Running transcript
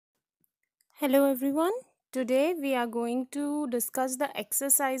Hello everyone. Today we are going to discuss the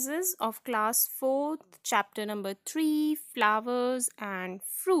exercises of class 4th chapter number 3 flowers and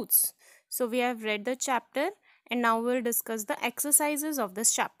fruits. So we have read the chapter and now we'll discuss the exercises of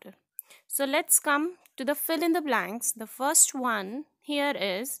this chapter. So let's come to the fill in the blanks. The first one here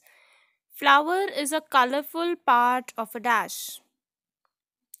is flower is a colorful part of a dash.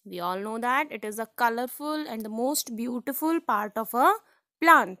 We all know that it is a colorful and the most beautiful part of a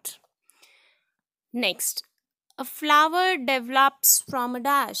plant. Next, a flower develops from a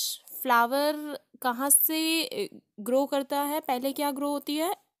dash. Flower कहाँ से grow करता है? पहले क्या grow होती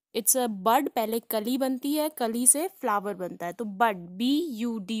है? It's a बड. पहले कली बनती है, कली से फ्लावर बनता है, तो बड,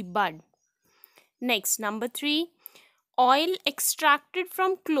 BUD, bud. Next, number 3, oil extracted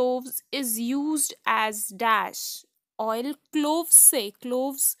from cloves is used as dash. Oil cloves से,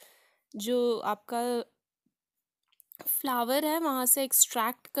 क्लोव्स जो आपका फ्लावर है वहाँ से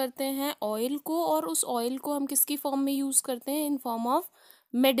एक्सट्रैक्ट करते हैं ऑयल को, और उस ऑयल को हम किसकी फॉर्म में यूज़ करते हैं? In form of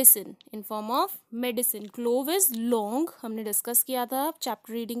medicine. In form of medicine. Clove is long, हमने डिस्कस किया था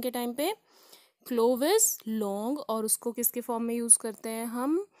चैप्टर रीडिंग के टाइम पे. क्लोव इज लॉन्ग और उसको किसके फॉर्म में यूज़ करते हैं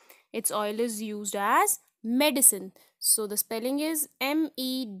हम? It's oil is used as medicine. So the spelling is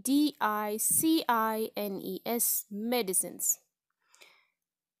MEDICINES, medicines.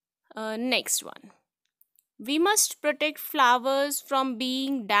 Next one, We must protect flowers from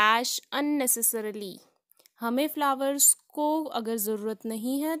being dash unnecessarily. हमें फ्लावर्स को अगर ज़रूरत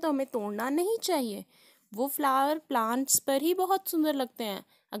नहीं है तो हमें तोड़ना नहीं चाहिए. वो फ्लावर प्लांट्स पर ही बहुत सुंदर लगते हैं.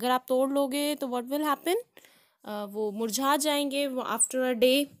 अगर आप तोड़ लोगे तो व्हाट विल हैपन? वो मुरझा जाएंगे आफ्टर अ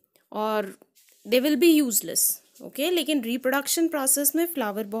डे और they will be useless. Okay, लेकिन रिप्रोडक्शन प्रोसेस में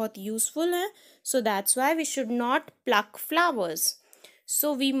फ्लावर बहुत यूजफुल है. So that's why we should not plug flowers. So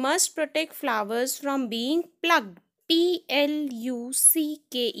we must protect flowers from being plucked. PLUCKED,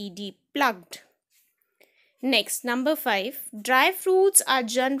 plucked. Next, number 5. Dry fruits are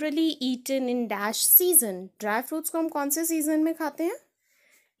generally eaten in dash season. Dry fruits को हम कौन से season में खाते हैं?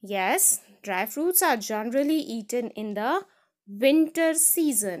 Yes, dry fruits are generally eaten in the winter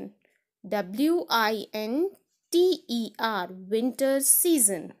season. WINTER, winter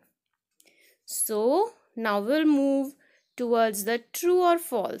season. So now we'll move towards the true or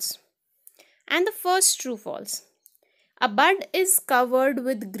false. And the first true false. A bud is covered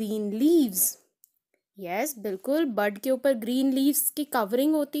with green leaves. Yes, बिल्कुल बड के ऊपर green leaves की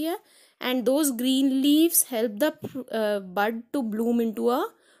covering होती है and those green leaves help the bud to bloom into a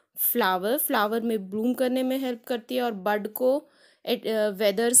flower. flower में bloom करने में help करती है और bud को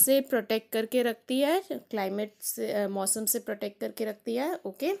weather से protect करके रखती है, climate से मौसम से protect करके रखती है.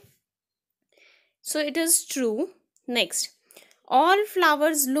 Okay, so it is true. Next, all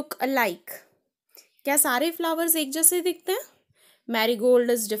flowers look alike. क्या सारे फ्लावर्स एक जैसे दिखते हैं?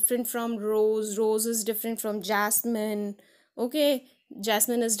 Marigold is different from rose, rose is different from jasmine. Okay,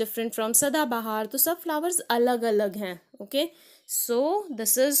 jasmine is different from सदाबहार. तो सब फ्लावर्स अलग अलग हैं. Okay, so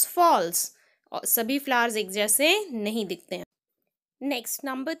this is false. सभी फ्लावर्स एक जैसे नहीं दिखते हैं. Next,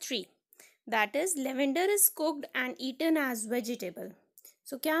 number 3, that is lavender is cooked and eaten as vegetable.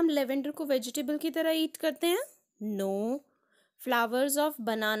 सो क्या हम लेवेंडर को वेजिटेबल की तरह ईट करते हैं? No. Flowers of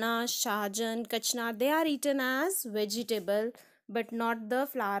banana, shahjan, kachnar, they are eaten as vegetable, but not the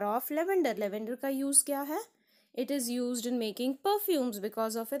flower of lavender. Lavender का use क्या है? It is used in making perfumes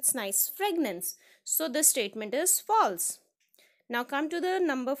because of its nice fragrance. So this statement is false. Now come to the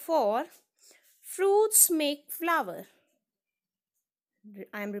number 4. Fruits make flower.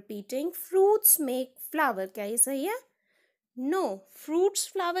 I am repeating. Fruits make flower. क्या ये सही है? No. Fruits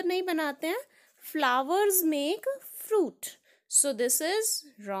flower नहीं बनाते हैं. Flowers make fruit. So this is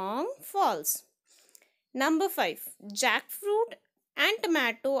wrong, false. Number 5. Jackfruit and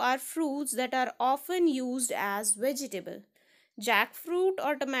tomato are fruits that are often used as vegetable. Jackfruit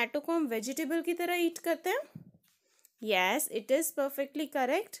और tomato को हम vegetable की तरह eat करते हैं? Yes, it is perfectly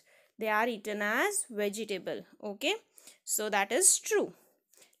correct. They are eaten as vegetable. Okay, so that is true.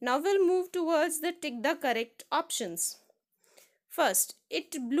 Now we'll move towards the tick the correct options. First,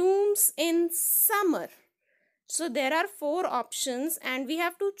 it blooms in summer. So there are 4 options and we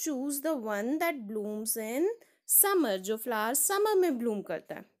have to choose the one that blooms in summer. जो flower summer में bloom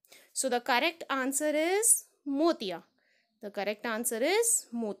करता है. So the correct answer is motia. The correct answer is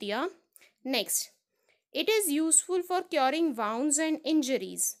motia. Next, it is useful for curing wounds and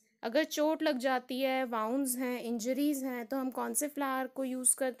injuries. अगर चोट लग जाती है, wounds हैं, injuries हैं, तो हम कौन से flower को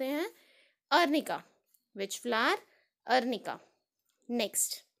use करते हैं? Arnica. Which flower? Arnica.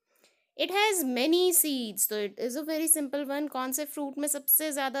 Next, it has many seeds. So it is a very simple one. कौन से fruit में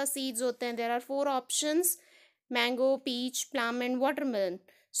सबसे ज़्यादा seeds होते हैं? There are 4 options: mango, peach, plum and watermelon.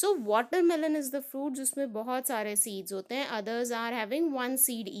 So watermelon is the fruit जिसमें बहुत सारे सीड्स होते हैं, others are having one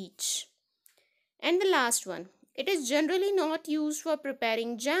seed each. And the last one, it is generally not used for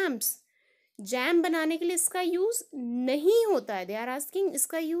preparing jams. Jam बनाने के लिए इसका use नहीं होता है. दे आर आस्किंग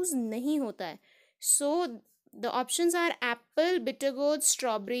इसका यूज नहीं होता है. So the options are Apple, bitter gourd,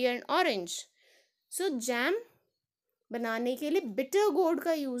 strawberry and orange. So jam बनाने के लिए बिटर गोर्ड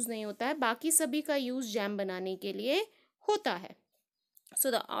का यूज नहीं होता है, बाकी सभी का यूज जैम बनाने के लिए होता है.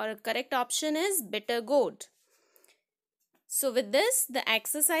 So the correct option is bitter gourd. So with this, the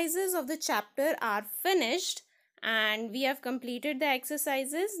exercises of the chapter are finished and we have completed the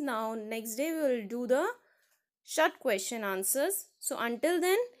exercises. Now next day we will do the short question answers. So until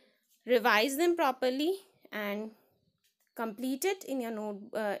then, revise them properly and complete it in your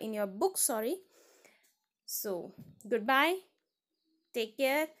in your book. So goodbye, take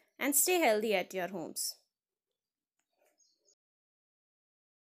care and stay healthy at your homes.